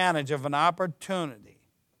take advantage of an opportunity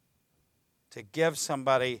to give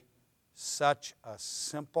somebody such a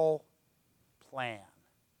simple plan,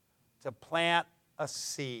 to plant a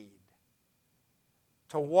seed,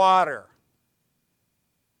 to water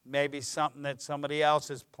maybe something that somebody else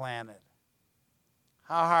has planted?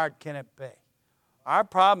 How hard can it be? Our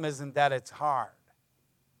problem isn't that it's hard.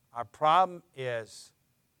 Our problem is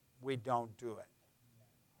we don't do it.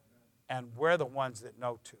 And we're the ones that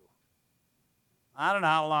know to. I don't know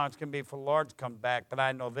how long it's going to be for the Lord to come back, but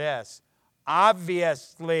I know this.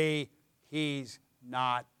 Obviously, He's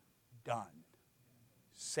not done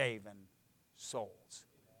saving souls.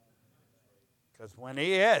 Because when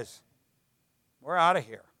He is, we're out of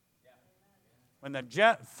here. When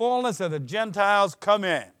the fullness of the Gentiles come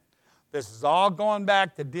in, this is all going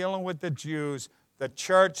back to dealing with the Jews. The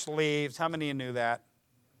church leaves. How many of you knew that?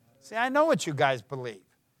 See, I know what you guys believe.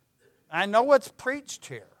 I know what's preached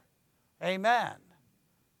here. Amen.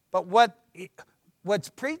 But what's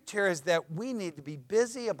preached here is that we need to be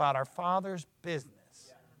busy about our Father's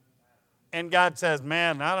business. And God says,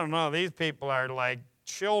 man, I don't know, these people are like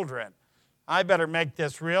children. I better make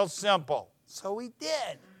this real simple. So He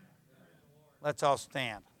did. Let's all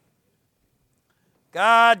stand.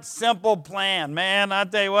 God's simple plan. Man, I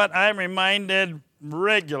tell you what, I'm reminded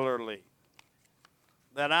regularly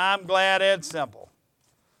that I'm glad it's simple,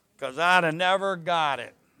 because I'd have never got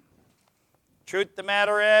it. Truth of the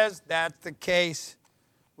matter is, that's the case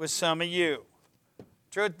with some of you.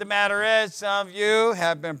 Truth of the matter is, some of you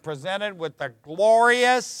have been presented with the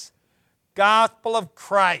glorious gospel of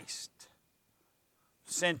Christ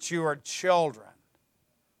since you were children.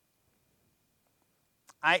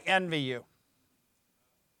 I envy you,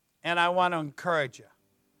 and I want to encourage you.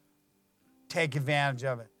 Take advantage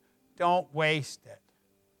of it. Don't waste it.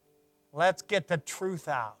 Let's get the truth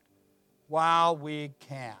out while we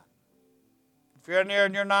can. If you're in here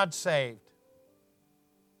and you're not saved,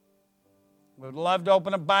 we'd love to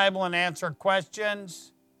open a Bible and answer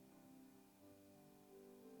questions.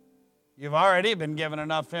 You've already been given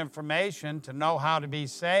enough information to know how to be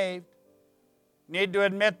saved. You need to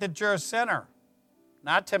admit that you're a sinner.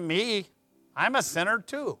 Not to me. I'm a sinner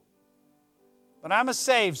too. But I'm a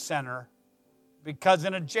saved sinner because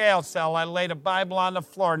in a jail cell I laid a Bible on the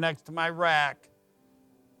floor next to my rack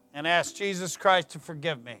and asked Jesus Christ to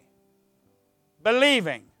forgive me,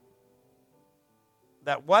 believing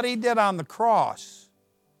that what he did on the cross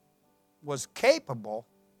was capable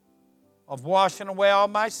of washing away all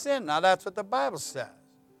my sin. Now, that's what the Bible says.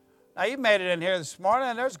 Now, you made it in here this morning,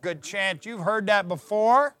 and there's a good chance you've heard that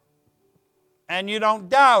before, and you don't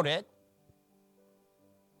doubt it.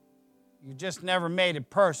 You just never made it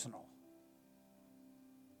personal.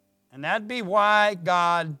 And that'd be why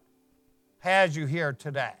God has you here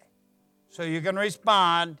today, so you can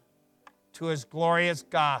respond to his glorious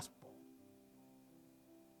gospel.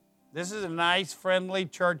 This is a nice, friendly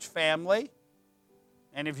church family.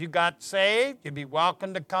 And if you got saved, you'd be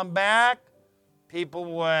welcome to come back. People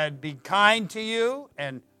would be kind to you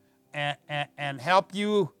and help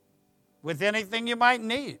you with anything you might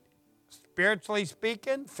need, spiritually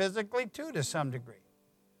speaking, physically too, to some degree.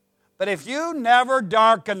 But if you never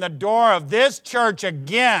darken the door of this church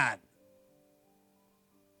again,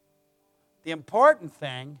 the important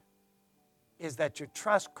thing is that you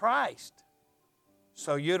trust Christ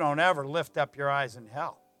so you don't ever lift up your eyes in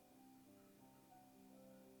hell.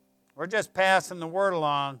 We're just passing the word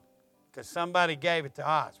along because somebody gave it to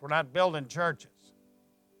us. We're not building churches.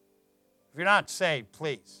 If you're not saved,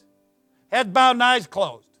 please. Heads bowed and eyes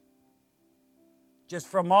closed. Just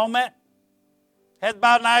for a moment. Heads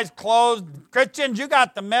bowed and eyes closed. Christians, you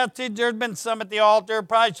got the message. There's been some at the altar.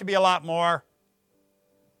 Probably should be a lot more.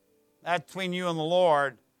 That's between you and the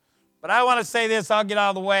Lord. But I want to say this. I'll get out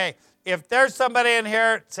of the way. If there's somebody in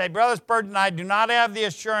here, say, Brother Spurgeon, I do not have the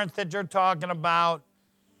assurance that you're talking about.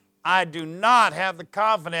 I do not have the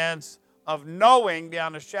confidence of knowing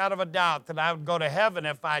beyond a shadow of a doubt that I would go to heaven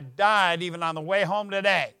if I died even on the way home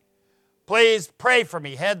today. Please pray for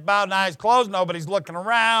me. Heads bowed and eyes closed. Nobody's looking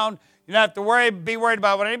around. You don't have to be worried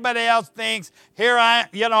about what anybody else thinks.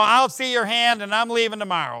 I'll see your hand and I'm leaving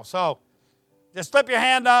tomorrow. So just slip your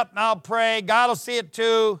hand up and I'll pray. God will see it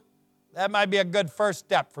too. That might be a good first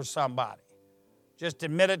step for somebody. Just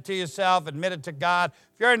admit it to yourself, admit it to God.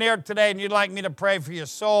 If you're in here today and you'd like me to pray for your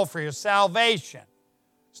soul, for your salvation,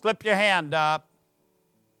 slip your hand up,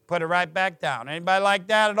 put it right back down. Anybody like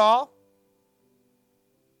that at all?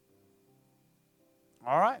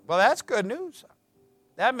 All right, well, that's good news.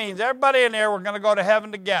 That means everybody in here, we're going to go to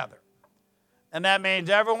heaven together. And that means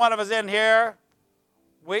every one of us in here,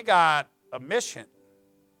 we got a mission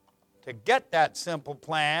to get that simple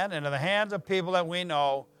plan into the hands of people that we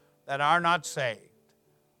know that are not saved.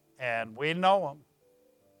 And we know them.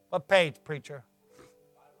 What page, preacher?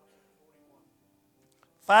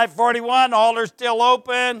 541, altar's still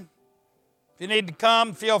open. If you need to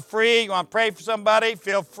come, feel free. You want to pray for somebody,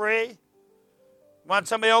 feel free. You want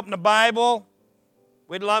somebody to open the Bible?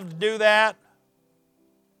 We'd love to do that.